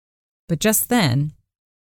But just then,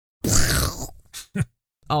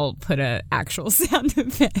 I'll put an actual sound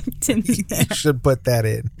effect in there. You should put that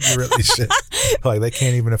in. You really should. Like, they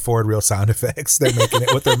can't even afford real sound effects. They're making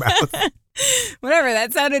it with their mouth. Whatever,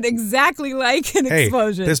 that sounded exactly like an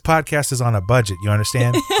explosion. This podcast is on a budget, you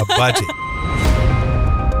understand? A budget.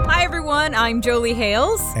 Hi, everyone. I'm Jolie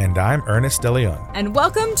Hales. And I'm Ernest DeLeon. And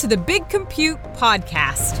welcome to the Big Compute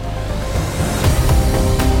Podcast.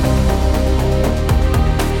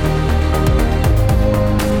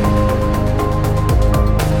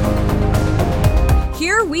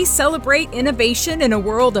 Here we celebrate innovation in a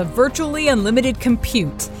world of virtually unlimited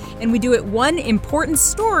compute, and we do it one important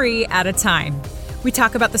story at a time. We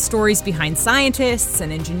talk about the stories behind scientists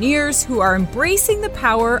and engineers who are embracing the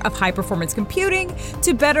power of high-performance computing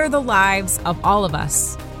to better the lives of all of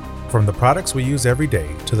us. From the products we use every day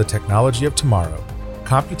to the technology of tomorrow,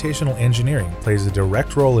 computational engineering plays a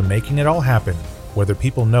direct role in making it all happen, whether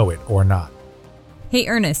people know it or not. Hey,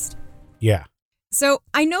 Ernest. Yeah. So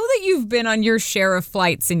I know that you've been on your share of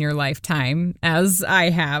flights in your lifetime, as I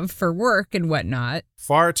have for work and whatnot.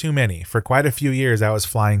 Far too many. For quite a few years, I was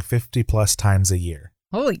flying 50 plus times a year.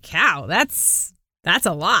 Holy cow, that's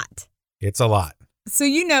a lot. It's a lot. So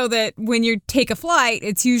you know that when you take a flight,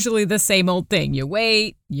 it's usually the same old thing. You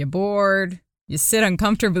wait, you board, you sit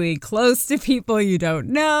uncomfortably close to people you don't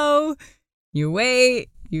know, you wait,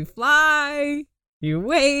 you fly, you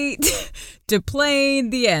wait, deplane,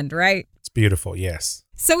 the end, right? Beautiful, yes.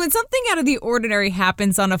 So when something out of the ordinary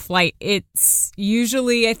happens on a flight, it's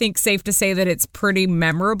usually, I think, safe to say that it's pretty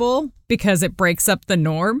memorable because it breaks up the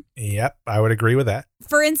norm. Yep, I would agree with that.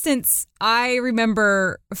 For instance, I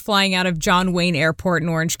remember flying out of John Wayne Airport in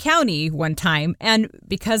Orange County one time, and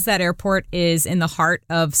because that airport is in the heart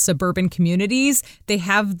of suburban communities, they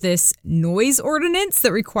have this noise ordinance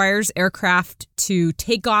that requires aircraft to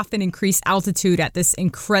take off and increase altitude at this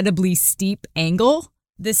incredibly steep angle.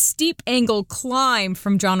 The steep angle climb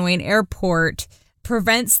from John Wayne Airport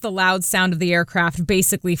prevents the loud sound of the aircraft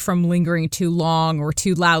basically from lingering too long or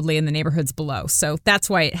too loudly in the neighborhoods below. So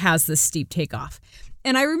that's why it has this steep takeoff.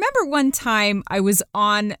 And I remember one time I was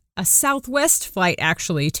on a Southwest flight,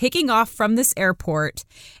 actually, taking off from this airport.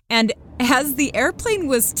 And as the airplane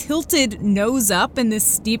was tilted nose up in this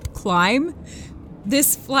steep climb,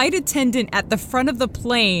 this flight attendant at the front of the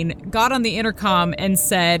plane got on the intercom and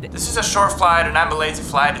said, "This is a short flight and I'm a lazy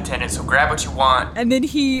flight attendant, so grab what you want." And then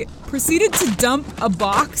he proceeded to dump a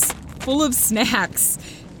box full of snacks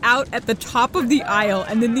out at the top of the aisle.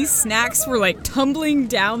 And then these snacks were like tumbling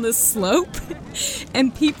down the slope.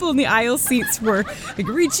 And people in the aisle seats were like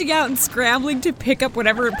reaching out and scrambling to pick up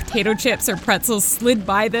whatever potato chips or pretzels slid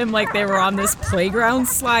by them like they were on this playground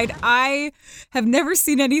slide. I have never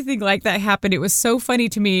seen anything like that happen. It was so funny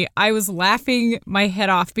to me. I was laughing my head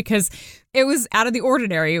off because it was out of the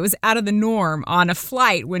ordinary. It was out of the norm on a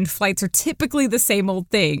flight when flights are typically the same old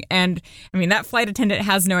thing. And I mean, that flight attendant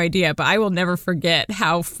has no idea, but I will never forget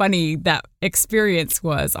how funny that experience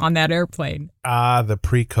was on that airplane. The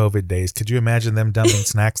pre-COVID days. Could you imagine them dumping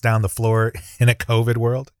snacks down the floor in a COVID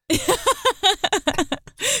world?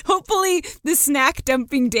 Hopefully the snack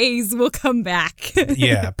dumping days will come back.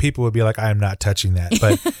 Yeah, people would be like, I'm not touching that.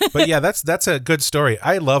 But yeah, that's a good story.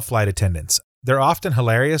 I love flight attendants. They're often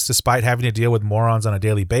hilarious despite having to deal with morons on a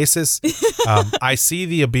daily basis. I see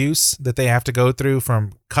the abuse that they have to go through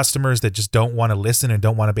from customers that just don't want to listen and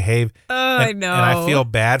don't want to behave. I know. And I feel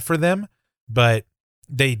bad for them, but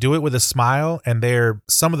they do it with a smile, and they're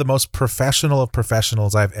some of the most professional of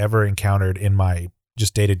professionals I've ever encountered in my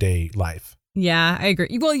just day-to-day life. Yeah, I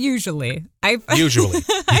agree. Well, usually. I've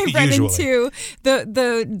run into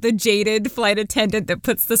the jaded flight attendant that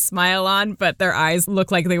puts the smile on, but their eyes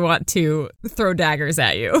look like they want to throw daggers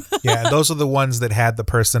at you. Yeah, those are the ones that had the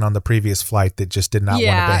person on the previous flight that just did not want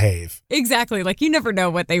to behave. Exactly. Like, you never know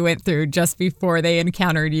what they went through just before they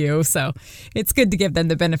encountered you. So it's good to give them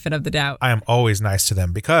the benefit of the doubt. I am always nice to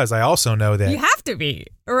them because I also know that you have to be,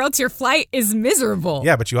 or else your flight is miserable.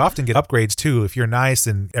 Yeah, but you often get upgrades too. If you're nice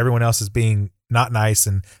and everyone else is being not nice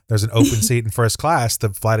and there's an open seat in first class, the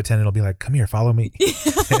flight attendant will be like, "Come here, follow me."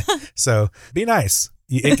 So be nice.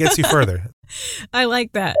 It gets you further. I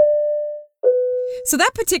like that. So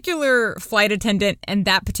that particular flight attendant and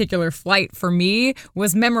that particular flight for me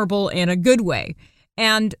was memorable in a good way.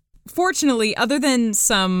 And fortunately, other than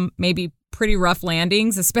some maybe pretty rough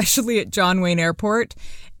landings, especially at John Wayne Airport,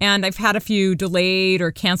 and I've had a few delayed or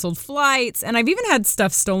canceled flights, and I've even had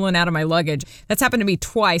stuff stolen out of my luggage. That's happened to me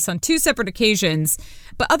twice on two separate occasions.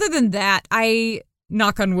 But other than that, I,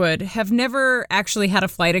 knock on wood, have never actually had a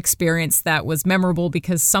flight experience that was memorable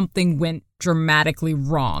because something went dramatically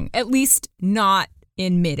wrong, at least not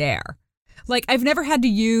in midair. Like, I've never had to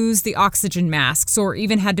use the oxygen masks or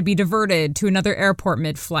even had to be diverted to another airport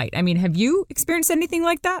mid-flight. I mean, have you experienced anything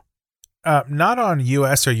like that? Not on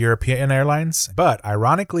U.S. or European airlines, but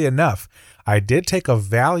ironically enough, I did take a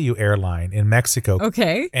value airline in Mexico.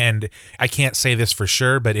 Okay. And I can't say this for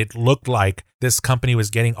sure, but it looked like this company was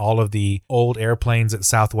getting all of the old airplanes that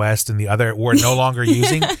Southwest and the other were no longer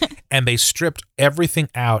using. And they stripped everything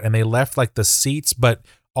out and they left like the seats, but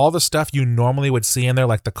all the stuff you normally would see in there,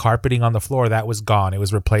 like the carpeting on the floor, that was gone. It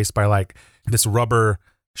was replaced by like this rubber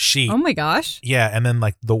sheet. Oh my gosh. Yeah, and then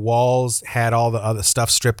like the walls had all the other stuff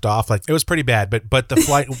stripped off. Like it was pretty bad, but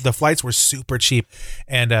the flights were super cheap.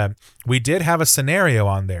 And we did have a scenario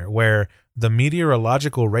on there where the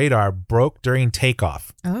meteorological radar broke during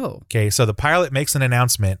takeoff. Oh. Okay, so the pilot makes an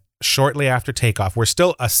announcement shortly after takeoff. We're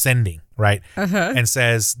still ascending, right? And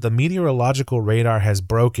says the meteorological radar has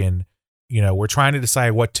broken. You know, we're trying to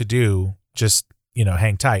decide what to do. Just, you know,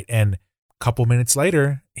 hang tight. And a couple minutes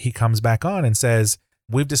later, he comes back on and says,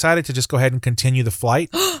 we've decided to just go ahead and continue the flight.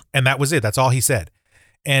 And that was it. That's all he said.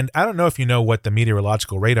 And I don't know if you know what the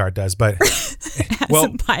meteorological radar does, but as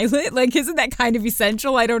a pilot, like, isn't that kind of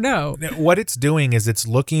essential? I don't know. What it's doing is it's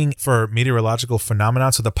looking for meteorological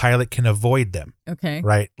phenomena so the pilot can avoid them. Okay.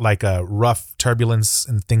 Right? Like a rough turbulence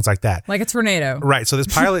and things like that. Like a tornado. Right. So this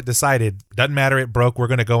pilot decided, doesn't matter, it broke, we're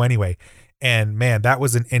going to go anyway. And man, that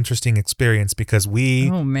was an interesting experience because we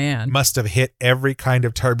must have hit every kind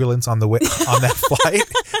of turbulence on that flight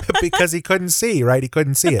because he couldn't see, right? He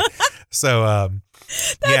couldn't see it. So,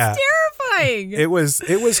 That's terrifying. It was. And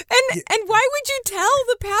why would you tell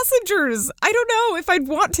the passengers? I don't know if I'd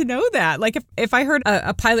want to know that. Like if I heard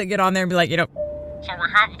a pilot get on there and be like, you know, so we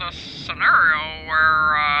have this scenario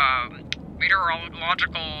where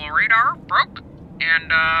meteorological radar broke,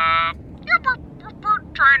 and we're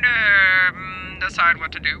trying to decide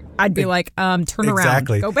what to do. I'd be like, turn around,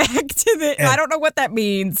 exactly. Go back to the. I don't know what that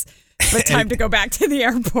means. But time to go back to the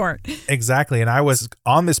airport. Exactly. And I was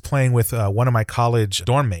on this plane with one of my college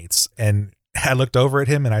dorm mates, and I looked over at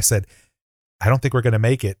him and I said, I don't think we're going to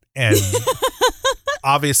make it. And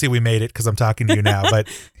obviously we made it because I'm talking to you now. But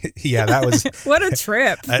yeah, that was. What a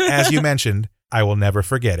trip. As you mentioned, I will never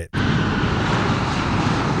forget it.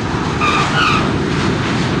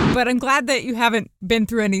 But I'm glad that you haven't been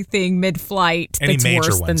through anything mid-flight that's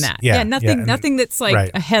worse than that. Yeah, nothing that's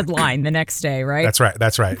like a headline the next day, right?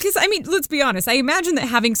 That's right. Because, I mean, let's be honest. I imagine that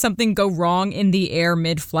having something go wrong in the air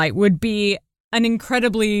mid-flight would be an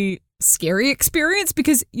incredibly scary experience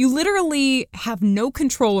because you literally have no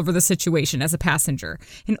control over the situation as a passenger.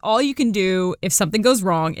 And all you can do if something goes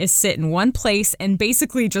wrong is sit in one place and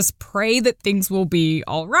basically just pray that things will be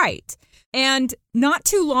all right. And not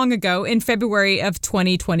too long ago, in February of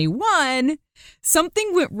 2021,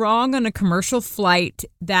 something went wrong on a commercial flight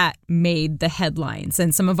that made the headlines.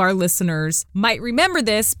 And some of our listeners might remember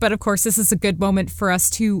this, but of course, this is a good moment for us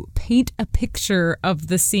to paint a picture of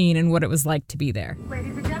the scene and what it was like to be there.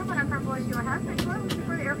 Ladies and gentlemen, I'm from Boise, Ohio.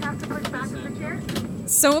 For the aircraft to push back in the chairs.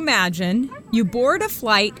 So imagine you board a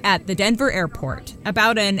flight at the Denver airport,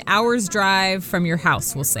 about an hour's drive from your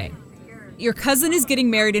house, we'll say. Your cousin is getting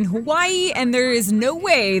married in Hawaii, and there is no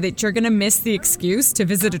way that you're going to miss the excuse to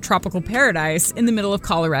visit a tropical paradise in the middle of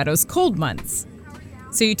Colorado's cold months.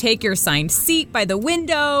 So you take your assigned seat by the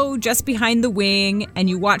window, just behind the wing, and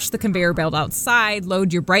you watch the conveyor belt outside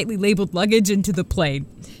load your brightly labeled luggage into the plane.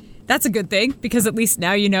 That's a good thing, because at least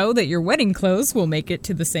now you know that your wedding clothes will make it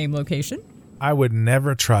to the same location. I would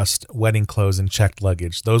never trust wedding clothes and checked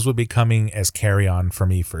luggage. Those would be coming as carry-on for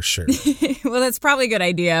me for sure. Well, that's probably a good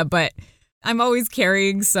idea, but I'm always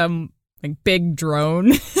carrying some like big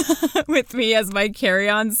drone with me as my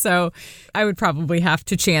carry-on, so I would probably have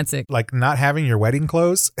to chance it. Like not having your wedding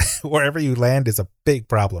clothes wherever you land is a big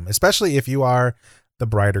problem, especially if you are the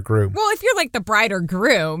bride or groom. Well, if you're like the bride or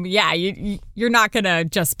groom, yeah, you're not going to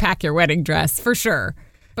just pack your wedding dress for sure.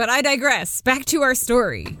 But I digress. Back to our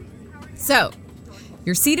story. So,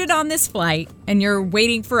 you're seated on this flight and you're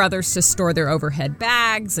waiting for others to store their overhead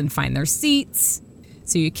bags and find their seats.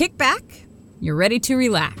 So you kick back. You're ready to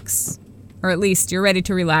relax. Or at least you're ready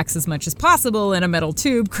to relax as much as possible in a metal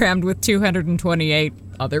tube crammed with 228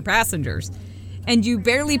 other passengers. And you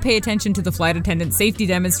barely pay attention to the flight attendant safety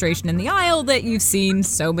demonstration in the aisle that you've seen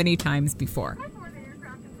so many times before.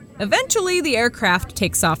 Eventually, the aircraft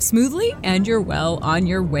takes off smoothly and you're well on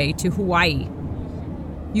your way to Hawaii.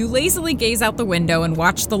 You lazily gaze out the window and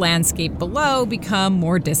watch the landscape below become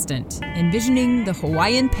more distant, envisioning the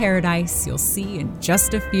Hawaiian paradise you'll see in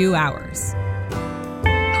just a few hours.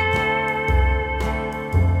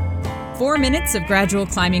 4 minutes of gradual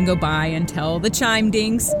climbing go by until the chime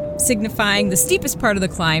dings, signifying the steepest part of the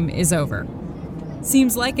climb is over.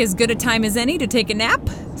 Seems like as good a time as any to take a nap,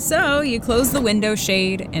 so you close the window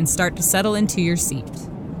shade and start to settle into your seat.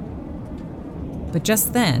 But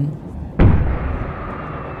just then,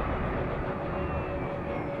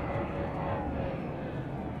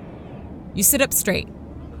 you sit up straight.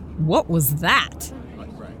 What was that?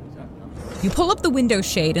 You pull up the window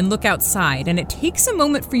shade and look outside, and it takes a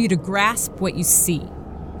moment for you to grasp what you see.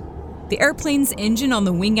 The airplane's engine on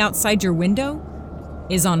the wing outside your window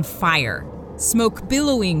is on fire, smoke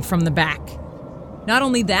billowing from the back. Not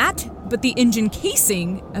only that, but the engine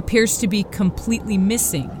casing appears to be completely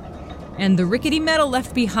missing, and the rickety metal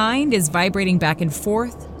left behind is vibrating back and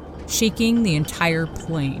forth, shaking the entire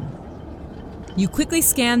plane. You quickly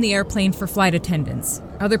scan the airplane for flight attendants.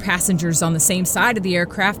 Other passengers on the same side of the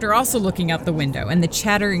aircraft are also looking out the window, and the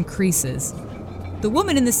chatter increases. The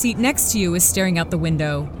woman in the seat next to you is staring out the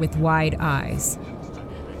window with wide eyes.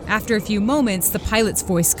 After a few moments, the pilot's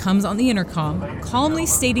voice comes on the intercom, calmly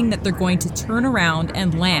stating that they're going to turn around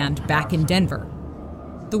and land back in Denver.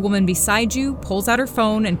 The woman beside you pulls out her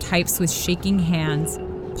phone and types with shaking hands,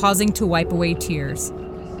 pausing to wipe away tears.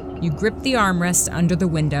 You grip the armrest under the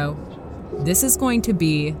window. This is going to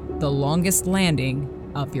be the longest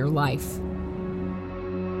landing of your life.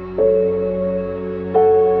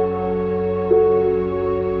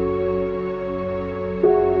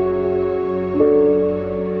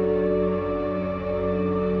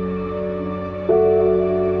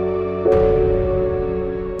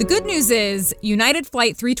 The good news is United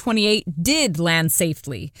Flight 328 did land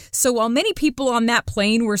safely. So while many people on that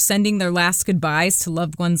plane were sending their last goodbyes to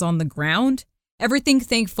loved ones on the ground, everything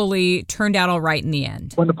thankfully turned out all right in the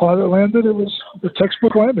end. When the pilot landed, it was the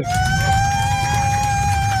textbook landing.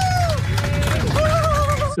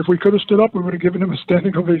 If we could have stood up, we would have given him a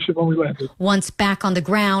standing ovation when we landed. Once back on the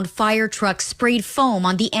ground, fire trucks sprayed foam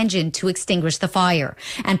on the engine to extinguish the fire,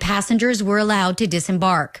 and passengers were allowed to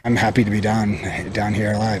disembark. I'm happy to be down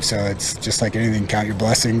here alive, so it's just like anything, count your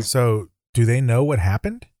blessings. So, do they know what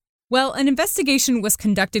happened? Well, an investigation was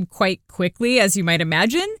conducted quite quickly, as you might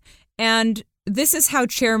imagine, and this is how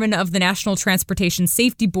Chairman of the National Transportation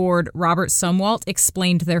Safety Board, Robert Sumwalt,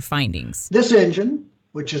 explained their findings. This engine,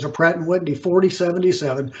 which is a Pratt & Whitney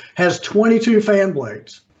 4077, has 22 fan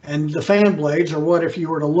blades. And the fan blades are what, if you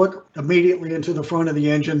were to look immediately into the front of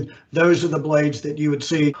the engine, those are the blades that you would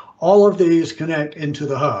see. All of these connect into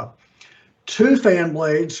the hub. 2 fan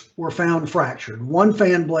blades were found fractured. 1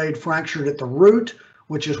 fan blade fractured at the root,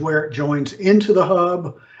 which is where it joins into the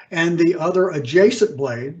hub, and the other adjacent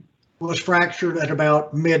blade was fractured at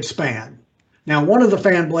about mid-span. Now, one of the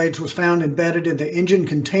fan blades was found embedded in the engine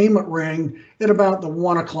containment ring at about the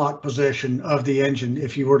 1 o'clock position of the engine,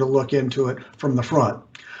 if you were to look into it from the front.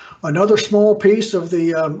 Another small piece of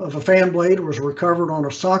a fan blade was recovered on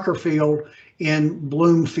a soccer field in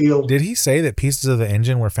Bloomfield. Did he say that pieces of the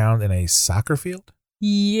engine were found in a soccer field?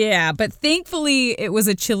 Yeah, but thankfully it was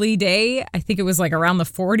a chilly day. I think it was like around the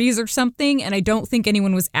 40s or something, and I don't think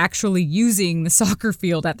anyone was actually using the soccer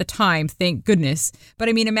field at the time, thank goodness. But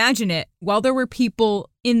I mean, imagine it. While there were people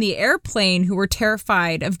in the airplane who were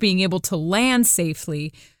terrified of being able to land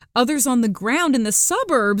safely, others on the ground in the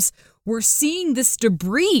suburbs were seeing this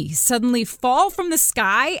debris suddenly fall from the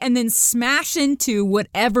sky and then smash into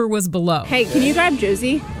whatever was below. Hey, can you grab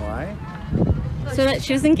Josie? Why? So that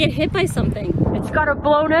she doesn't get hit by something. It's got a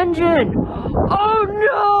blown engine.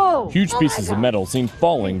 Oh no! Huge pieces of metal seen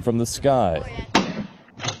falling from the sky.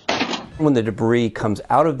 When the debris comes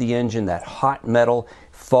out of the engine, that hot metal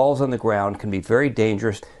falls on the ground, can be very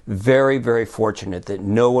dangerous. Very, very fortunate that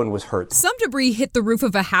no one was hurt. Some debris hit the roof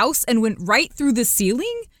of a house and went right through the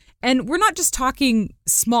ceiling. And we're not just talking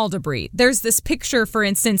small debris. There's this picture, for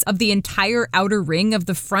instance, of the entire outer ring of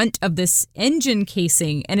the front of this engine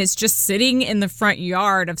casing, and it's just sitting in the front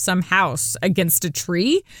yard of some house against a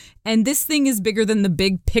tree. And this thing is bigger than the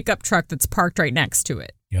big pickup truck that's parked right next to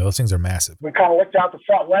it. Yeah, those things are massive. We kind of looked out the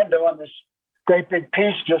front window, and this great big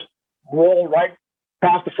piece just rolled right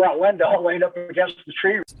past the front window, laid up against the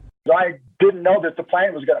tree. I didn't know that the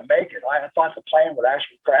plane was going to make it. I thought the plane would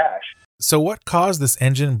actually crash. So what caused this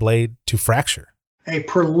engine blade to fracture? A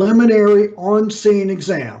preliminary on-scene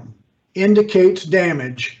exam indicates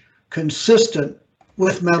damage consistent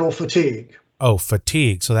with metal fatigue. Oh,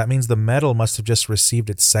 fatigue. So that means the metal must have just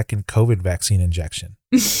received its second COVID vaccine injection.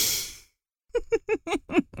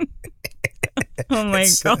 Oh my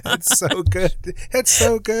God. It's so good. It's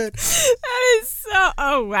so good. That is so,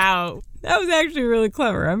 oh wow. That was actually really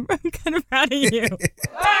clever. I'm kind of proud of you.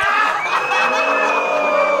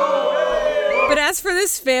 But as for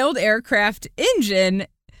this failed aircraft engine,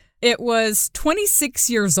 it was 26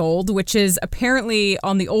 years old, which is apparently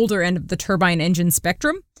on the older end of the turbine engine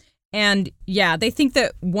spectrum. And yeah, they think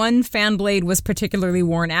that one fan blade was particularly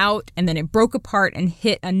worn out, and then it broke apart and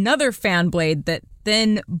hit another fan blade that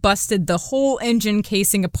then busted the whole engine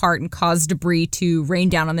casing apart and caused debris to rain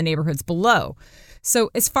down on the neighborhoods below.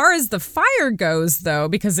 So as far as the fire goes, though,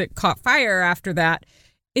 because it caught fire after that,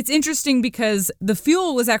 it's interesting because the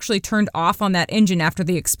fuel was actually turned off on that engine after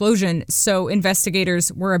the explosion, so investigators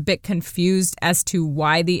were a bit confused as to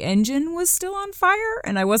why the engine was still on fire,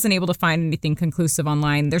 and I wasn't able to find anything conclusive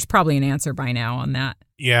online. There's probably an answer by now on that.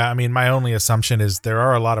 Yeah, I mean, my only assumption is there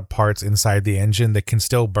are a lot of parts inside the engine that can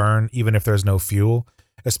still burn even if there's no fuel,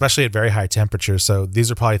 especially at very high temperatures. So these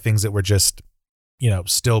are probably things that were just,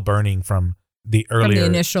 still burning from the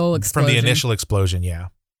initial explosion, yeah.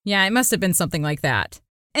 Yeah, it must have been something like that.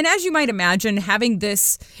 And as you might imagine, having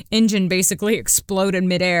this engine basically explode in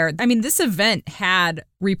midair, this event had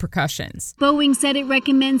repercussions. Boeing said it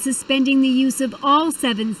recommends suspending the use of all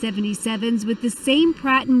 777s with the same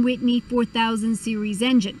Pratt & Whitney 4000 series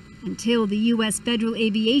engine until the U.S. Federal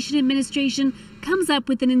Aviation Administration comes up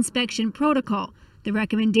with an inspection protocol. The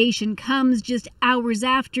recommendation comes just hours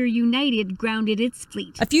after United grounded its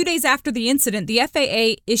fleet. A few days after the incident, the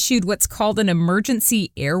FAA issued what's called an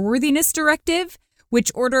Emergency Airworthiness Directive, which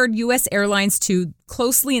ordered U.S. airlines to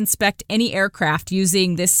closely inspect any aircraft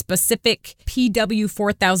using this specific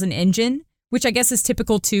PW4000 engine, which I guess is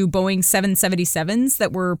typical to Boeing 777s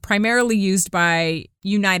that were primarily used by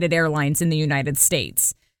United Airlines in the United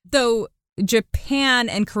States. Though Japan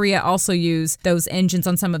and Korea also use those engines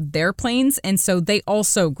on some of their planes, and so they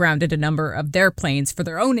also grounded a number of their planes for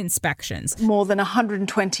their own inspections. More than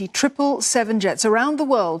 120 777 jets around the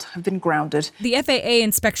world have been grounded. The FAA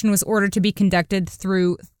inspection was ordered to be conducted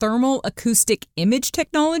through thermal acoustic image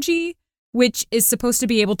technology, which is supposed to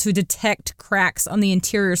be able to detect cracks on the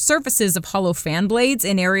interior surfaces of hollow fan blades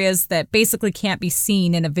in areas that basically can't be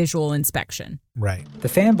seen in a visual inspection. Right. The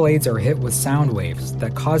fan blades are hit with sound waves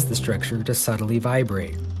that cause the structure to subtly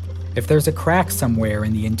vibrate. If there's a crack somewhere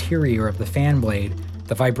in the interior of the fan blade,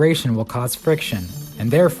 the vibration will cause friction, and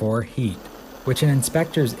therefore heat, which an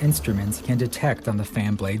inspector's instruments can detect on the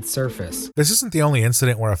fan blade's surface. This isn't the only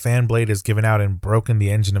incident where a fan blade has given out and broken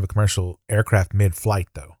the engine of a commercial aircraft mid-flight,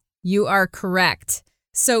 though. You are correct.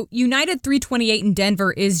 So United 328 in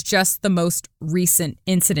Denver is just the most recent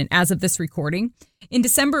incident as of this recording. In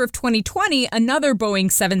December of 2020, another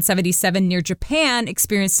Boeing 777 near Japan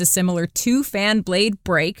experienced a similar two-fan blade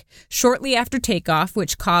break shortly after takeoff,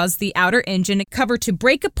 which caused the outer engine cover to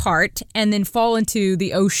break apart and then fall into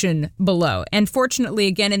the ocean below. And fortunately,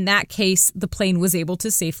 again, in that case, the plane was able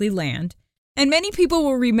to safely land. And many people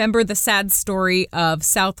will remember the sad story of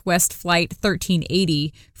Southwest Flight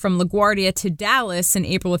 1380 from LaGuardia to Dallas in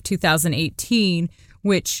April of 2018,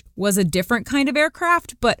 which was a different kind of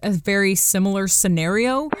aircraft, but a very similar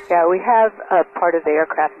scenario. Yeah, we have a part of the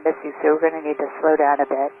aircraft missing, so we're going to need to slow down a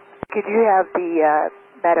bit. Could you have the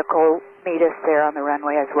medical meet us there on the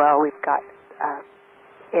runway as well? We've got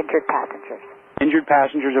injured passengers. Injured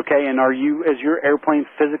passengers, okay. And is your airplane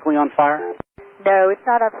physically on fire? No, it's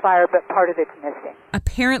not on fire, but part of it's missing.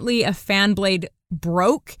 Apparently, a fan blade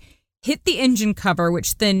broke, hit the engine cover,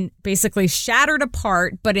 which then basically shattered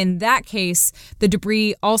apart. But in that case, the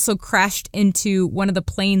debris also crashed into one of the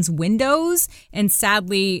plane's windows and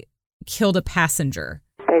sadly killed a passenger.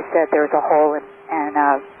 They said there was a hole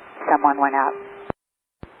and someone went out.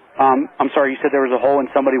 I'm sorry, you said there was a hole and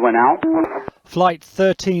somebody went out? Flight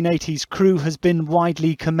 1380's crew has been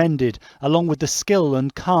widely commended, along with the skill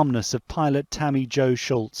and calmness of pilot Tammy Jo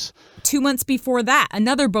Schultz. 2 months before that,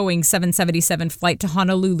 another Boeing 777 flight to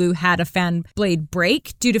Honolulu had a fan blade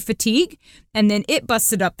break due to fatigue, and then it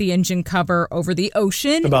busted up the engine cover over the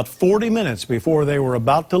ocean. About 40 minutes before they were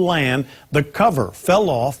about to land, the cover fell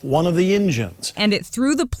off one of the engines. And it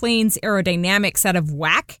threw the plane's aerodynamics out of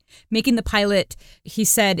whack, making the pilot, he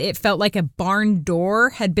said, it felt like a barn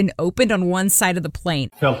door had been opened on one side of the plane.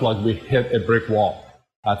 Felt like we hit a brick wall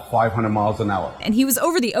at 500 miles an hour. And he was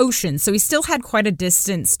over the ocean, so he still had quite a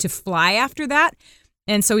distance to fly after that.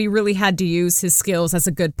 And so he really had to use his skills as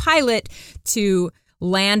a good pilot to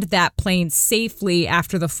land that plane safely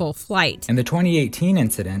after the full flight. In the 2018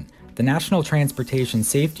 incident, the National Transportation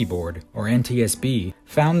Safety Board, or NTSB,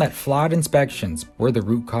 found that flawed inspections were the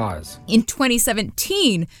root cause. In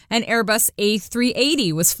 2017, an Airbus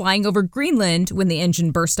A380 was flying over Greenland when the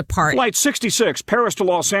engine burst apart. Flight 66, Paris to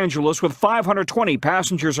Los Angeles, with 520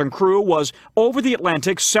 passengers and crew, was over the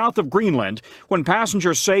Atlantic south of Greenland when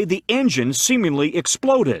passengers say the engine seemingly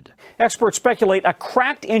exploded. Experts speculate a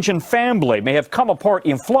cracked engine fan blade may have come apart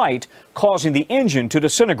in flight, causing the engine to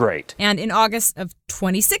disintegrate. And in August of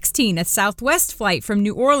 2016, a Southwest flight from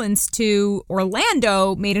New Orleans to Orlando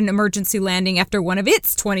Soto made an emergency landing after one of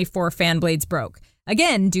its 24 fan blades broke,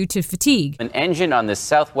 again due to fatigue. An engine on this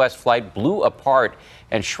Southwest flight blew apart,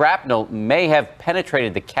 and shrapnel may have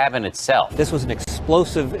penetrated the cabin itself. This was an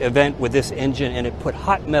explosive event with this engine, and it put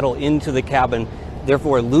hot metal into the cabin,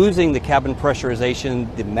 therefore losing the cabin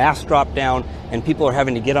pressurization, the mask dropped down, and people are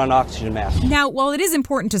having to get on oxygen masks. Now, while it is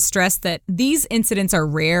important to stress that these incidents are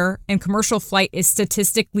rare and commercial flight is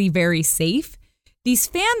statistically very safe, these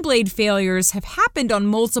fan blade failures have happened on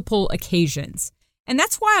multiple occasions. And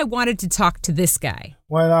that's why I wanted to talk to this guy.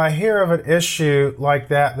 When I hear of an issue like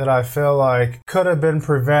that I feel like could have been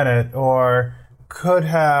prevented or could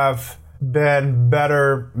have been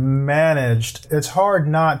better managed, it's hard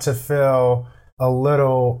not to feel a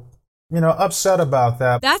little, upset about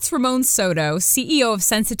that. That's Ramon Soto, CEO of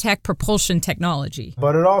Sensatech Propulsion Technology.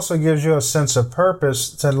 But it also gives you a sense of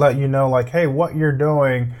purpose to let you know, like, hey, what you're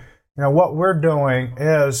doing, what we're doing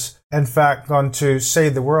is, in fact, going to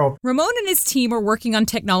save the world. Ramon and his team are working on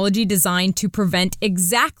technology designed to prevent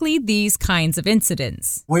exactly these kinds of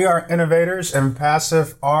incidents. We are innovators in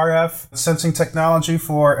passive RF sensing technology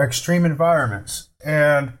for extreme environments.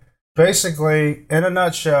 And basically, in a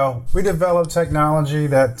nutshell, we develop technology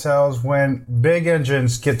that tells when big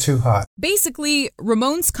engines get too hot. Basically,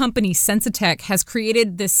 Ramon's company, Sensatech, has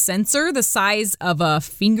created this sensor the size of a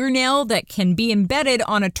fingernail that can be embedded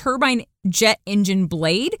on a turbine jet engine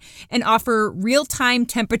blade and offer real-time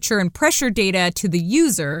temperature and pressure data to the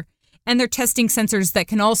user. And they're testing sensors that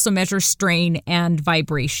can also measure strain and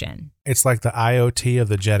vibration. It's like the IoT of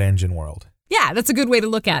the jet engine world. Yeah, that's a good way to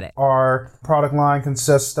look at it. Our product line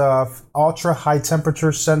consists of ultra high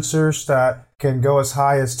temperature sensors that can go as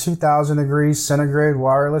high as 2,000 degrees centigrade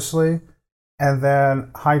wirelessly, and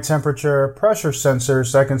then high temperature pressure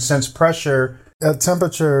sensors that can sense pressure at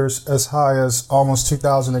temperatures as high as almost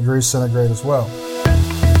 2,000 degrees centigrade as well.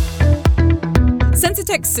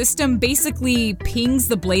 Sensatech's system basically pings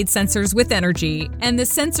the blade sensors with energy, and the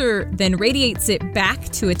sensor then radiates it back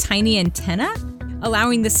to a tiny antenna,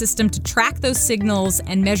 allowing the system to track those signals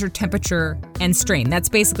and measure temperature and strain. That's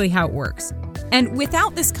basically how it works. And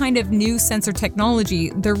without this kind of new sensor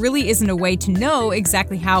technology, there really isn't a way to know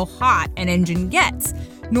exactly how hot an engine gets,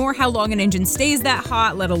 nor how long an engine stays that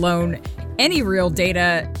hot, let alone any real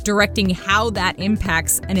data directing how that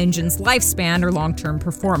impacts an engine's lifespan or long-term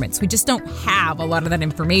performance. We just don't have a lot of that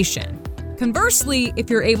information. Conversely,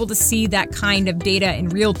 if you're able to see that kind of data in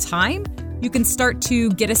real time, you can start to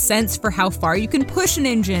get a sense for how far you can push an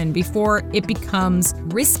engine before it becomes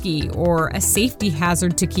risky or a safety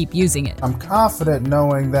hazard to keep using it. I'm confident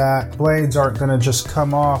knowing that blades aren't going to just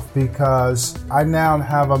come off because I now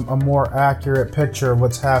have a more accurate picture of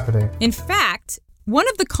what's happening. In fact, one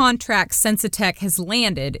of the contracts Sensatech has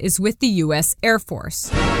landed is with the U.S. Air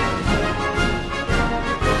Force.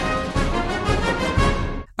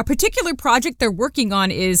 A particular project they're working on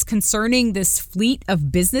is concerning this fleet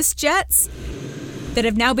of business jets that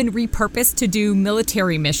have now been repurposed to do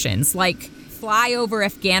military missions, like fly over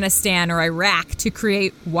Afghanistan or Iraq to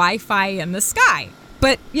create Wi-Fi in the sky.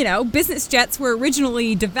 But, business jets were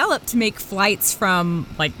originally developed to make flights from,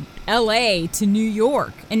 LA to New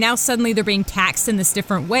York. And now suddenly they're being taxed in this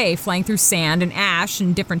different way, flying through sand and ash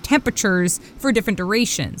and different temperatures for different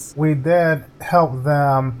durations. We did help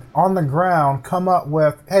them on the ground come up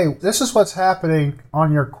with, hey, this is what's happening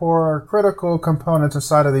on your core critical components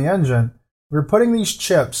inside of the engine. We're putting these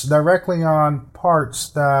chips directly on parts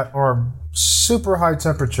that are super high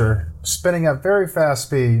temperature, spinning at very fast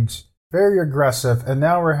speeds, very aggressive, and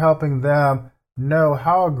now we're helping them know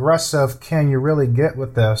how aggressive can you really get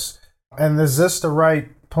with this, and is this the right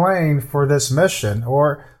plane for this mission,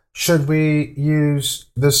 or should we use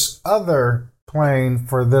this other plane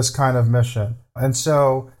for this kind of mission? And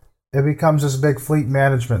so it becomes this big fleet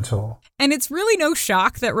management tool. And it's really no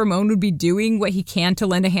shock that Ramon would be doing what he can to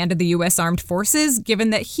lend a hand to the U.S. Armed Forces, given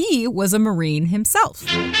that he was a Marine himself.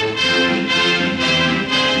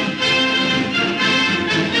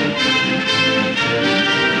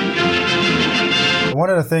 One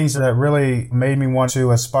of the things that really made me want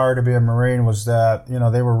to aspire to be a Marine was that,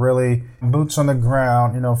 they were really boots on the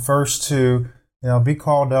ground, first to, be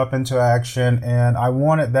called up into action. And I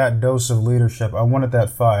wanted that dose of leadership. I wanted that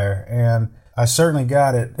fire. And I certainly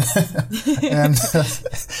got it.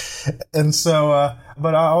 and so,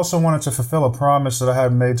 but I also wanted to fulfill a promise that I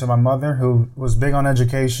had made to my mother, who was big on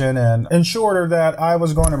education, and ensured her that I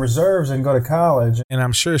was going to reserves and go to college. And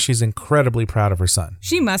I'm sure she's incredibly proud of her son.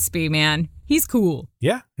 She must be, man. He's cool.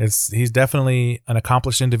 Yeah, he's definitely an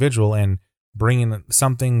accomplished individual and bringing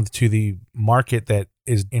something to the market that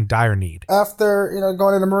is in dire need. After,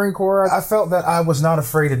 going in the Marine Corps, I felt that I was not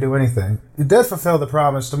afraid to do anything. It did fulfill the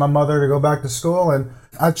promise to my mother to go back to school, and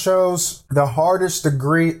I chose the hardest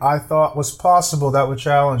degree I thought was possible that would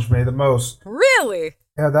challenge me the most. Really?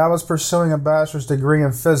 Yeah, that was pursuing a bachelor's degree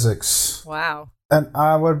in physics. Wow. And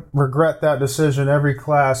I would regret that decision every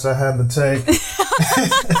class I had to take.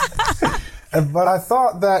 But I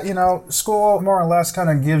thought that, school more or less kind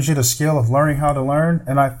of gives you the skill of learning how to learn.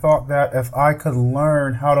 And I thought that if I could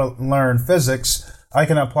learn how to learn physics, I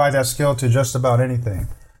can apply that skill to just about anything.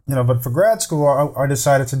 But for grad school, I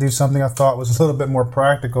decided to do something I thought was a little bit more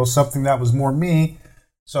practical, something that was more me.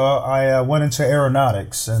 So I went into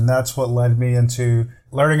aeronautics, and that's what led me into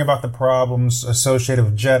learning about the problems associated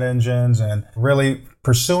with jet engines and really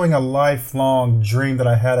pursuing a lifelong dream that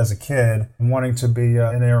I had as a kid, wanting to be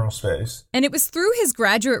in aerospace. And it was through his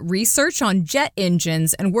graduate research on jet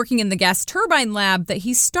engines and working in the gas turbine lab that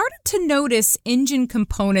he started to notice engine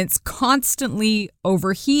components constantly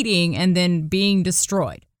overheating and then being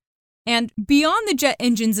destroyed. And beyond the jet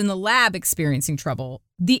engines in the lab experiencing trouble,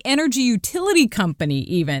 the energy utility company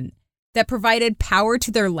even that provided power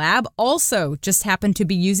to their lab also just happened to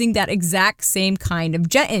be using that exact same kind of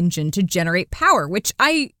jet engine to generate power, which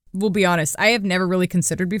I will be honest, I have never really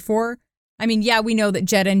considered before. I mean, yeah, we know that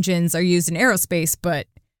jet engines are used in aerospace, but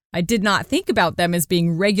I did not think about them as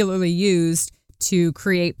being regularly used to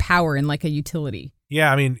create power in like a utility.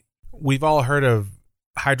 Yeah, I mean, we've all heard of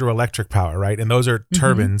hydroelectric power, right? And those are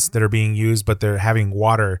turbines that are being used, but they're having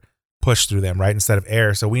water pushed through them, right? Instead of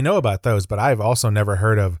air. So we know about those, but I've also never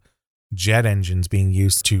heard of jet engines being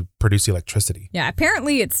used to produce electricity. Yeah,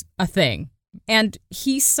 apparently it's a thing. And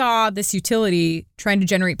he saw this utility trying to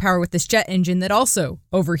generate power with this jet engine that also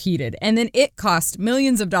overheated. And then it cost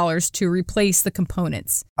millions of dollars to replace the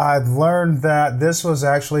components. I've learned that this was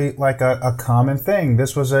actually like a common thing.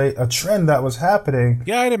 This was a trend that was happening.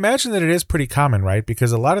 Yeah, I'd imagine that it is pretty common, right?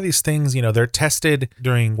 Because a lot of these things, they're tested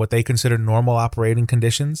during what they consider normal operating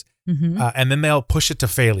conditions. And then they'll push it to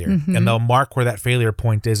failure and they'll mark where that failure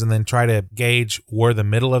point is and then try to gauge where the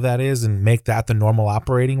middle of that is and make that the normal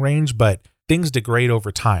operating range. But things degrade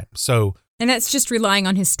over time. And that's just relying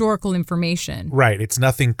on historical information. Right. It's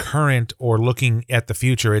nothing current or looking at the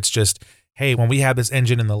future. It's just, hey, when we had this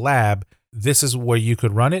engine in the lab, this is where you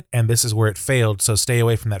could run it and this is where it failed. So stay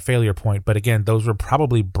away from that failure point. But again, those were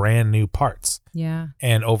probably brand new parts. Yeah.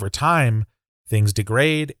 And over time, things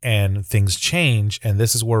degrade and things change. And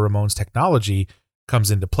this is where Ramon's technology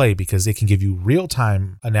comes into play because it can give you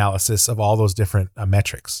real-time analysis of all those different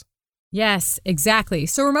metrics. Yes, exactly.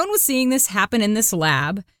 So Ramon was seeing this happen in this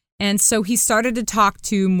lab. And so he started to talk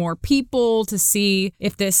to more people to see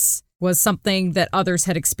if this was something that others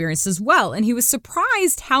had experienced as well. And he was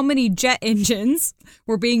surprised how many jet engines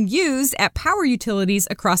were being used at power utilities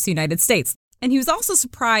across the United States. And he was also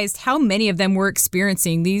surprised how many of them were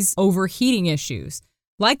experiencing these overheating issues,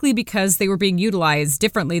 likely because they were being utilized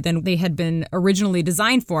differently than they had been originally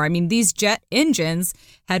designed for. I mean, these jet engines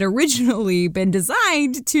had originally been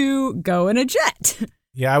designed to go in a jet.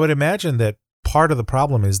 Yeah, I would imagine that part of the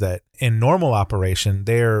problem is that in normal operation,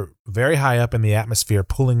 they're very high up in the atmosphere,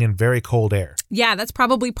 pulling in very cold air. Yeah, that's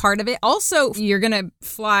probably part of it. Also, you're going to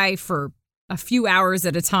fly for a few hours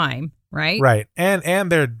at a time, right? Right.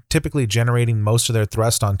 And they're typically generating most of their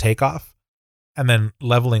thrust on takeoff. And then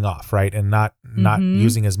leveling off, right? And not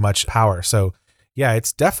using as much power. So, yeah,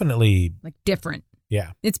 it's definitely like different.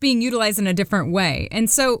 Yeah. It's being utilized in a different way. And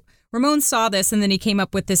so Ramon saw this and then he came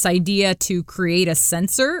up with this idea to create a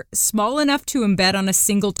sensor small enough to embed on a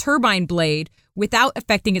single turbine blade without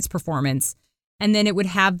affecting its performance. And then it would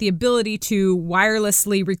have the ability to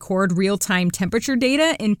wirelessly record real-time temperature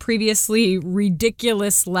data in previously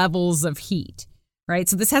ridiculous levels of heat, right?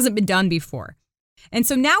 So this hasn't been done before. And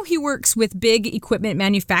so now he works with big equipment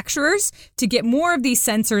manufacturers to get more of these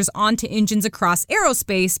sensors onto engines across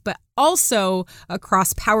aerospace, but also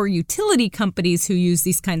across power utility companies who use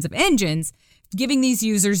these kinds of engines, giving these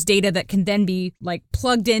users data that can then be like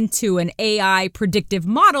plugged into an AI predictive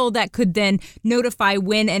model that could then notify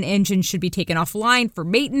when an engine should be taken offline for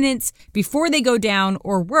maintenance before they go down,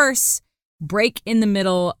 or worse, break in the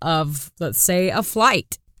middle of, let's say, a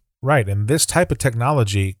flight. Right, and this type of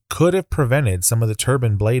technology could have prevented some of the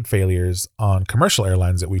turbine blade failures on commercial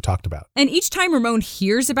airlines that we talked about. And each time Ramon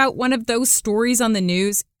hears about one of those stories on the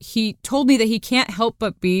news, he told me that he can't help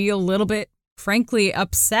but be a little bit, frankly,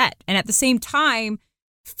 upset. And at the same time,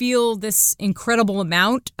 feel this incredible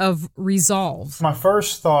amount of resolve. My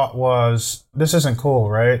first thought was, this isn't cool,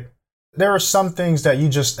 right? There are some things that you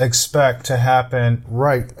just expect to happen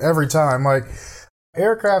right every time. Like,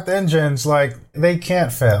 Aircraft engines, like, they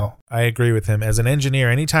can't fail. I agree with him. As an engineer,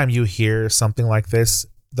 anytime you hear something like this,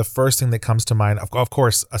 the first thing that comes to mind, of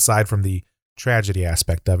course, aside from the tragedy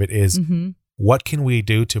aspect of it, is what can we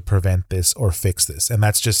do to prevent this or fix this? And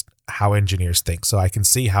that's just how engineers think. So I can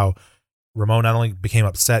see how Ramon not only became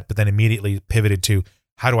upset, but then immediately pivoted to,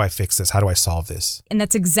 how do I fix this? How do I solve this? And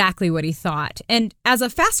that's exactly what he thought. And as a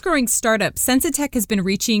fast-growing startup, Sensatech has been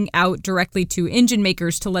reaching out directly to engine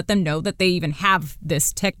makers to let them know that they even have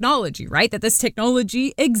this technology, right? That this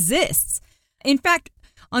technology exists. In fact,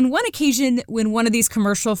 on one occasion, when one of these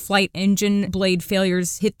commercial flight engine blade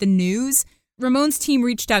failures hit the news, Ramon's team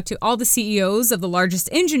reached out to all the CEOs of the largest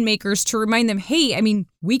engine makers to remind them, hey, I mean,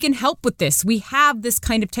 we can help with this. We have this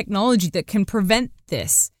kind of technology that can prevent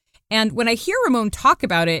this. And when I hear Ramon talk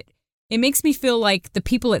about it, it makes me feel like the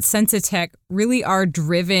people at Sensatech really are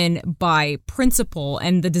driven by principle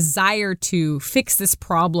and the desire to fix this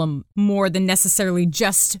problem more than necessarily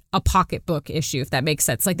just a pocketbook issue, if that makes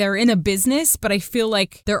sense. Like, they're in a business, but I feel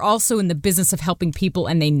like they're also in the business of helping people,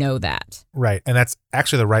 and they know that. Right. And that's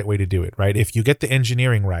actually the right way to do it, right? If you get the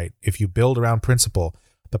engineering right, if you build around principle,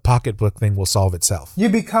 the pocketbook thing will solve itself. You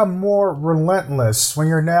become more relentless when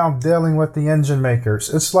you're now dealing with the engine makers.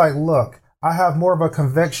 It's like, look, I have more of a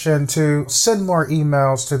conviction to send more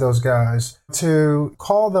emails to those guys, to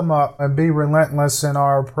call them up and be relentless in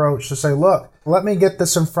our approach to say, look, let me get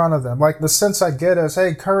this in front of them. Like, the sense I get is,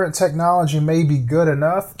 hey, current technology may be good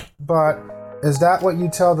enough, but is that what you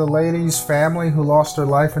tell the lady's family who lost her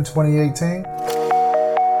life in 2018?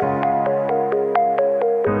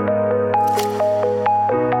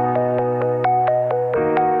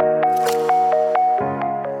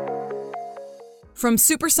 From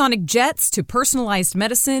supersonic jets to personalized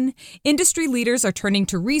medicine, industry leaders are turning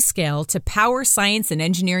to Rescale to power science and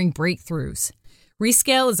engineering breakthroughs.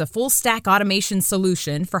 Rescale is a full-stack automation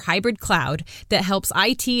solution for hybrid cloud that helps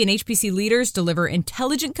IT and HPC leaders deliver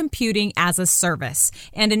intelligent computing as a service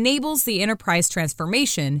and enables the enterprise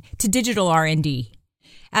transformation to digital R&D.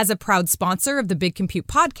 As a proud sponsor of the Big Compute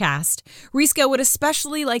podcast, Rescale would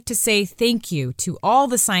especially like to say thank you to all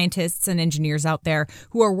the scientists and engineers out there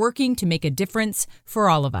who are working to make a difference for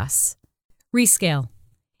all of us. Rescale,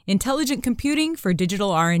 intelligent computing for digital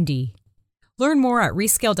R&D. Learn more at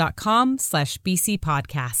rescale.com/BC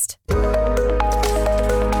podcast.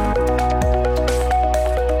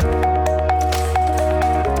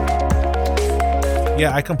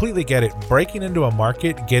 Yeah, I completely get it. Breaking into a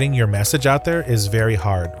market, getting your message out there is very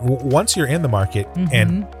hard. Once you're in the market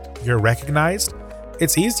and you're recognized,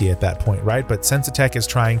 it's easy at that point, right? But Sensatech is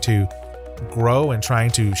trying to grow and trying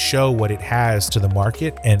to show what it has to the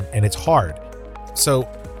market, and it's hard. So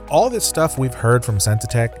all this stuff we've heard from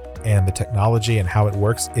Sensatech and the technology and how it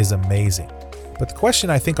works is amazing. But the question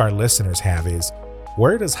I think our listeners have is,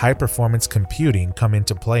 where does high-performance computing come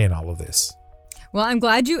into play in all of this? Well, I'm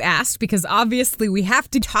glad you asked, because obviously we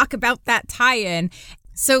have to talk about that tie-in.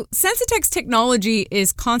 So Sensatech's technology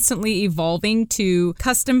is constantly evolving to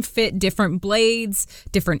custom fit different blades,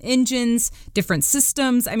 different engines, different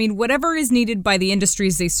systems. I mean, whatever is needed by the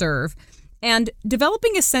industries they serve. And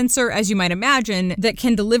developing a sensor, as you might imagine, that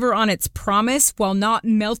can deliver on its promise while not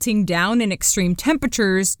melting down in extreme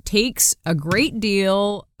temperatures takes a great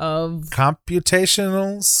deal of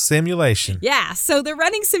computational simulation. Yeah, so they're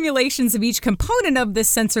running simulations of each component of this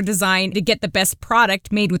sensor design to get the best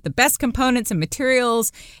product made with the best components and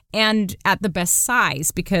materials and at the best size,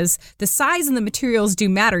 because the size and the materials do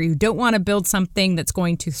matter. You don't want to build something that's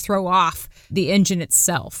going to throw off the engine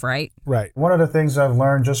itself, right? Right. One of the things I've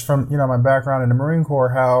learned just from, my background in the Marine Corps,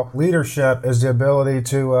 how leadership is the ability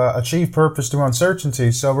to achieve purpose through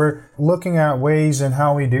uncertainty. So we're looking at ways in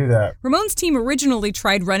how we do that. Ramon's team originally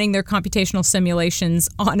tried running their computational simulations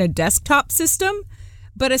on a desktop system,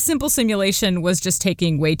 but a simple simulation was just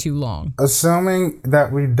taking way too long. Assuming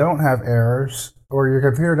that we don't have errors or your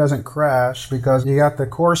computer doesn't crash because you got the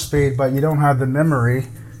core speed but you don't have the memory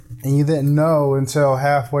and you didn't know until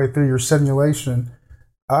halfway through your simulation,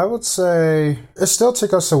 I would say it still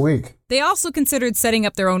took us a week. They also considered setting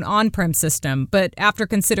up their own on-prem system, but after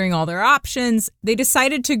considering all their options, they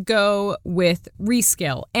decided to go with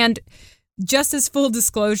Rescale. And just as full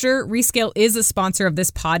disclosure, Rescale is a sponsor of this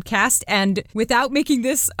podcast, and without making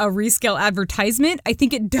this a Rescale advertisement, I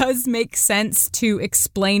think it does make sense to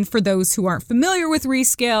explain for those who aren't familiar with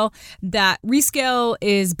Rescale that Rescale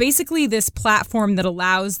is basically this platform that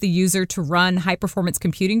allows the user to run high-performance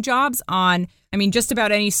computing jobs on just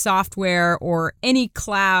about any software or any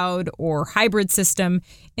cloud or hybrid system.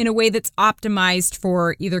 in a way that's optimized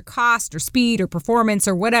for either cost or speed or performance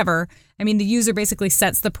or whatever. I mean, the user basically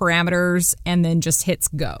sets the parameters and then just hits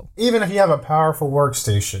go. Even if you have a powerful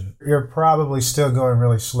workstation, you're probably still going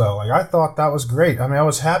really slow. Like, I thought that was great. I mean, I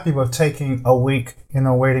was happy with taking a week,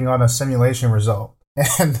 waiting on a simulation result.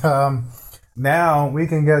 And now we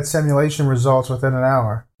can get simulation results within an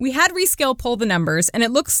hour. We had Rescale pull the numbers, and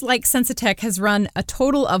it looks like Sensatech has run a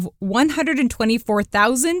total of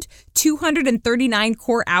 124,239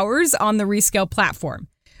 core hours on the Rescale platform,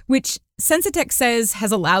 which Sensatech says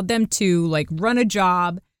has allowed them to run a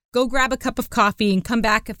job, go grab a cup of coffee, and come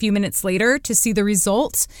back a few minutes later to see the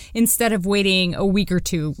results instead of waiting a week or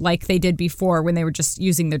two like they did before when they were just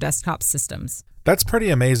using their desktop systems. That's pretty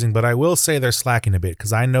amazing, but I will say they're slacking a bit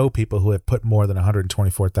because I know people who have put more than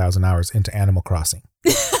 124,000 hours into Animal Crossing.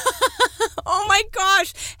 Oh my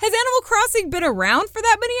gosh. Has Animal Crossing been around for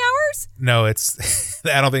that many hours? No, it's,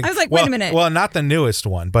 I don't think. I was like, wait a minute. Well, not the newest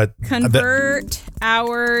one, but. Convert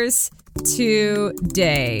hours to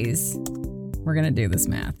days. We're going to do this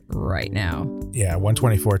math right now. Yeah,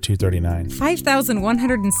 124,239.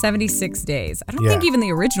 5,176 days. I don't think even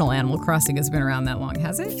the original Animal Crossing has been around that long,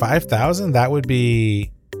 has it? 5,000? That would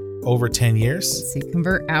be over 10 years. Let's see,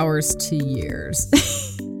 convert hours to years.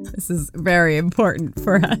 This is very important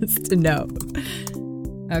for us to know.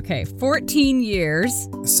 Okay, 14 years.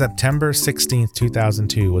 September 16th,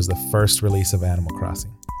 2002 was the first release of Animal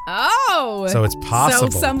Crossing. Oh! So it's possible.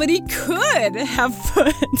 So somebody could have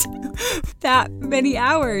put that many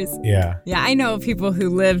hours. Yeah. Yeah, I know people who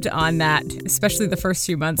lived on that, especially the first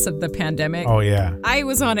few months of the pandemic. Oh, yeah. I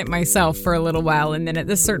was on it myself for a little while, and then at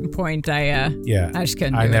this certain point, I just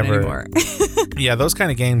couldn't do it anymore. Yeah, those kind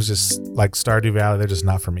of games, just like Stardew Valley, they're just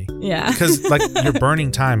not for me. Yeah. Because you're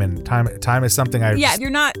burning time, and time is something you're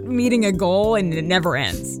not meeting a goal, and it never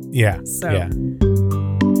ends. Yeah. So. Yeah.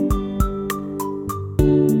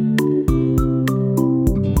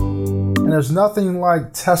 And there's nothing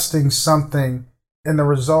like testing something and the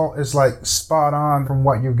result is spot on from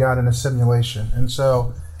what you got in a simulation. And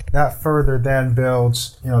so that further then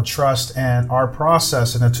builds, trust and our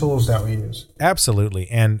process and the tools that we use. Absolutely.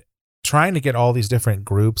 And trying to get all these different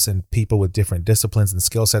groups and people with different disciplines and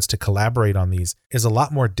skill sets to collaborate on these is a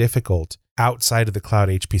lot more difficult outside of the cloud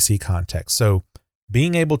HPC context. So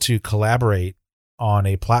being able to collaborate on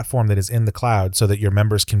a platform that is in the cloud so that your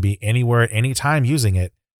members can be anywhere at any time using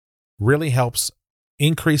it really helps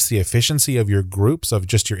increase the efficiency of your groups, of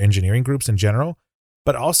just your engineering groups in general,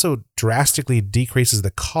 but also drastically decreases the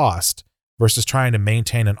cost versus trying to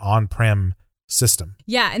maintain an on-prem system.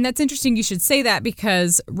 Yeah, and that's interesting you should say that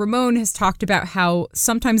because Ramon has talked about how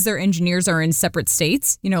sometimes their engineers are in separate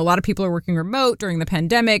states. A lot of people are working remote during the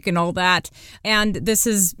pandemic and all that, and this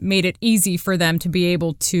has made it easy for them to be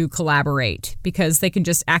able to collaborate because they can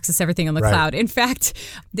just access everything on the cloud. In fact,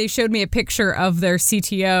 they showed me a picture of their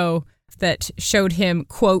CTO that showed him,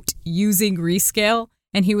 quote, using Rescale,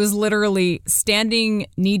 and he was literally standing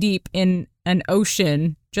knee-deep in an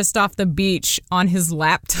ocean just off the beach on his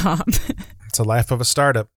laptop. It's a life of a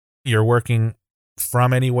startup. You're working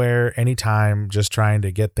from anywhere, anytime, just trying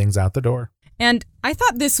to get things out the door. And I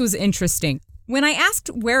thought this was interesting. When I asked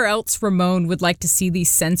where else Ramon would like to see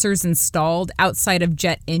these sensors installed outside of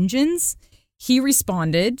jet engines, he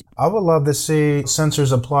responded, I would love to see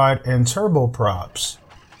sensors applied in turboprops.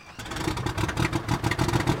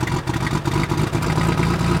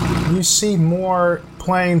 You see more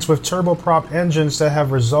planes with turboprop engines that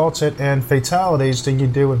have resulted in fatalities than you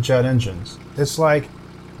do with jet engines. It's like,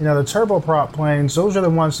 the turboprop planes, those are the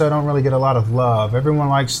ones that don't really get a lot of love. Everyone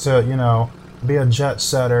likes to, be a jet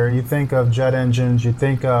setter. You think of jet engines, you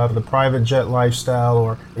think of the private jet lifestyle,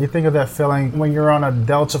 or you think of that feeling when you're on a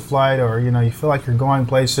Delta flight or, you feel like you're going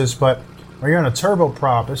places, but when you're in a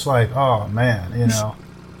turboprop, it's like, oh man,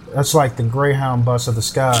 that's like the Greyhound bus of the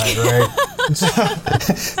sky, right?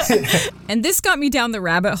 And this got me down the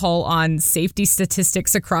rabbit hole on safety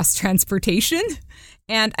statistics across transportation.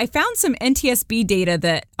 And I found some NTSB data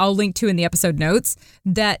that I'll link to in the episode notes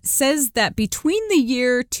that says that between the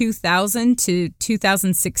year 2000 to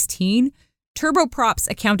 2016, turboprops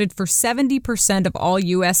accounted for 70% of all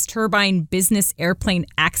U.S. turbine business airplane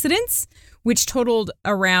accidents, which totaled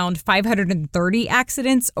around 530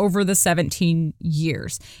 accidents over the 17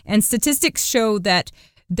 years. And statistics show that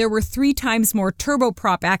there were 3 times more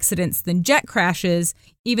turboprop accidents than jet crashes,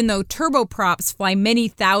 even though turboprops fly many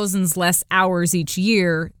thousands less hours each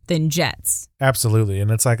year than jets. Absolutely. And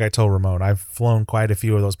it's like I told Ramon, I've flown quite a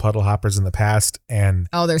few of those puddle hoppers in the past, and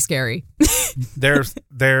oh, they're scary.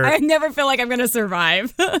 they're I never feel like I'm going to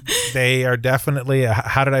survive. They are definitely,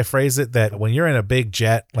 how did I phrase it? That when you're in a big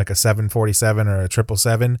jet, like a 747 or a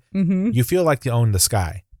 777, you feel like you own the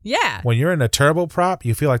sky. Yeah. When you're in a turboprop,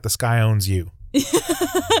 you feel like the sky owns you.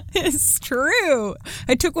 It's true.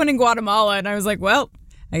 I took one in Guatemala and I was like, well,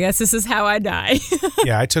 I guess this is how I die.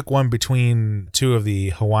 Yeah, I took one between 2 of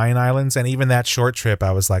the Hawaiian Islands, and even that short trip,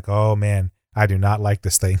 I was like, oh man, I do not like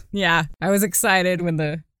this thing. Yeah, I was excited when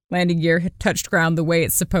the landing gear had touched ground the way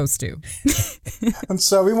it's supposed to. And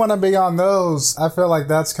so we want to be on those. I feel like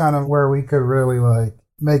that's kind of where we could really like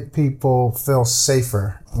make people feel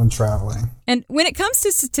safer when traveling. And when it comes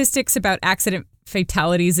to statistics about accident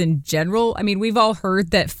fatalities in general, I mean, we've all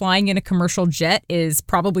heard that flying in a commercial jet is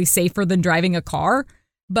probably safer than driving a car.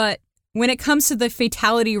 But when it comes to the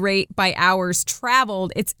fatality rate by hours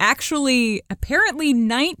traveled, it's actually apparently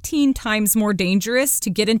 19 times more dangerous to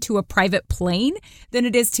get into a private plane than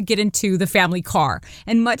it is to get into the family car.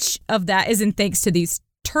 And much of that isn't thanks to these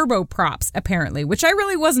turboprops, apparently, which I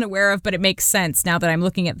really wasn't aware of, but it makes sense now that I'm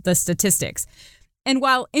looking at the statistics. And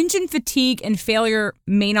while engine fatigue and failure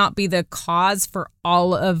may not be the cause for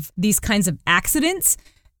all of these kinds of accidents,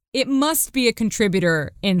 it must be a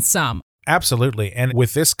contributor in some. Absolutely. And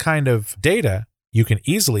with this kind of data, you can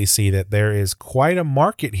easily see that there is quite a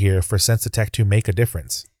market here for Sensitech to make a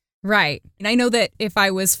difference. Right. And I know that if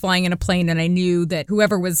I was flying in a plane and I knew that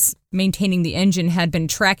whoever was maintaining the engine had been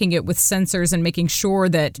tracking it with sensors and making sure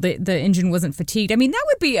that the engine wasn't fatigued, I mean, that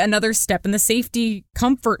would be another step in the safety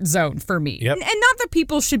comfort zone for me. Yep. And not that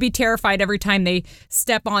people should be terrified every time they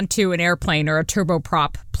step onto an airplane or a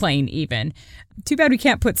turboprop plane even. Too bad we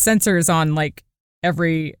can't put sensors on like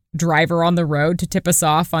every driver on the road to tip us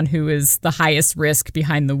off on who is the highest risk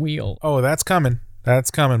behind the wheel. Oh, that's coming.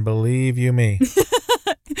 That's coming. Believe you me.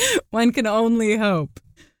 One can only hope.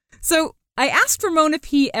 So I asked Ramon if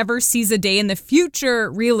he ever sees a day in the future,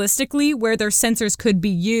 realistically, where their sensors could be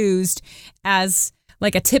used as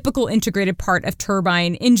like a typical integrated part of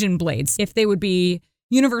turbine engine blades, if they would be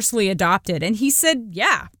universally adopted. And he said,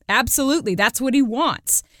 yeah, absolutely. That's what he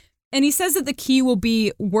wants. And he says that the key will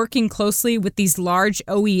be working closely with these large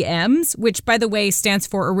OEMs, which, by the way, stands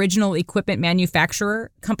for Original Equipment Manufacturer,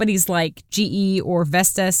 companies like GE or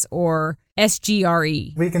Vestas or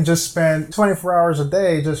SGRE. We can just spend 24 hours a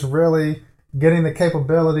day just really getting the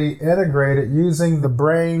capability integrated, using the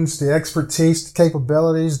brains, the expertise, the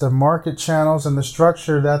capabilities, the market channels, and the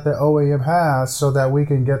structure that the OEM has so that we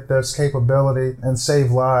can get this capability and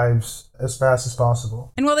save lives as fast as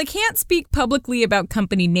possible. And while they can't speak publicly about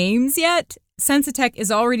company names yet, Sensitech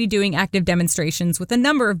is already doing active demonstrations with a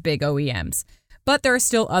number of big OEMs. But there are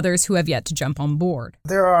still others who have yet to jump on board.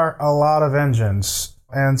 There are a lot of engines.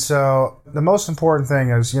 And so the most important thing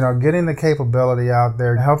is, getting the capability out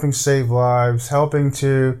there, helping save lives, helping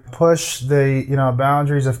to push the,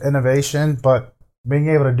 boundaries of innovation, but being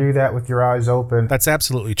able to do that with your eyes open. That's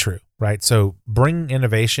absolutely true, right? So bringing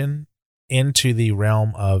innovation into the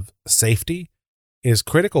realm of safety is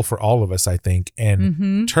critical for all of us, I think.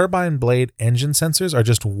 And turbine blade engine sensors are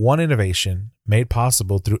just one innovation made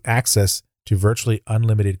possible through access to virtually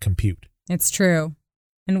unlimited compute. It's true.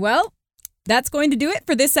 And well, that's going to do it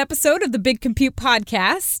for this episode of the Big Compute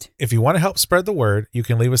Podcast. If you want to help spread the word, you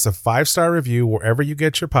can leave us a 5-star review wherever you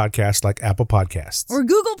get your podcasts, like Apple Podcasts. Or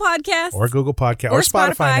Google Podcasts. Or Google Podcasts. Or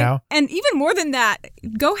Spotify now. And even more than that,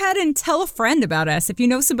 go ahead and tell a friend about us. If you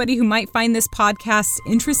know somebody who might find this podcast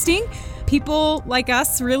interesting, people like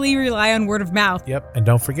us really rely on word of mouth. Yep. And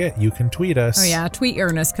don't forget, you can tweet us. Oh, yeah. Tweet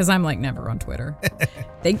Ernest, because I'm like never on Twitter.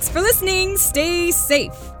 Thanks for listening. Stay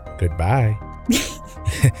safe. Goodbye.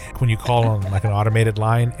 When you call on like an automated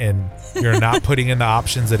line and you're not putting in the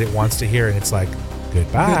options that it wants to hear, and it's like,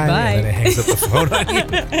 goodbye. And then it hangs up the phone on you.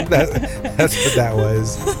 That's what that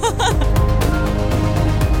was.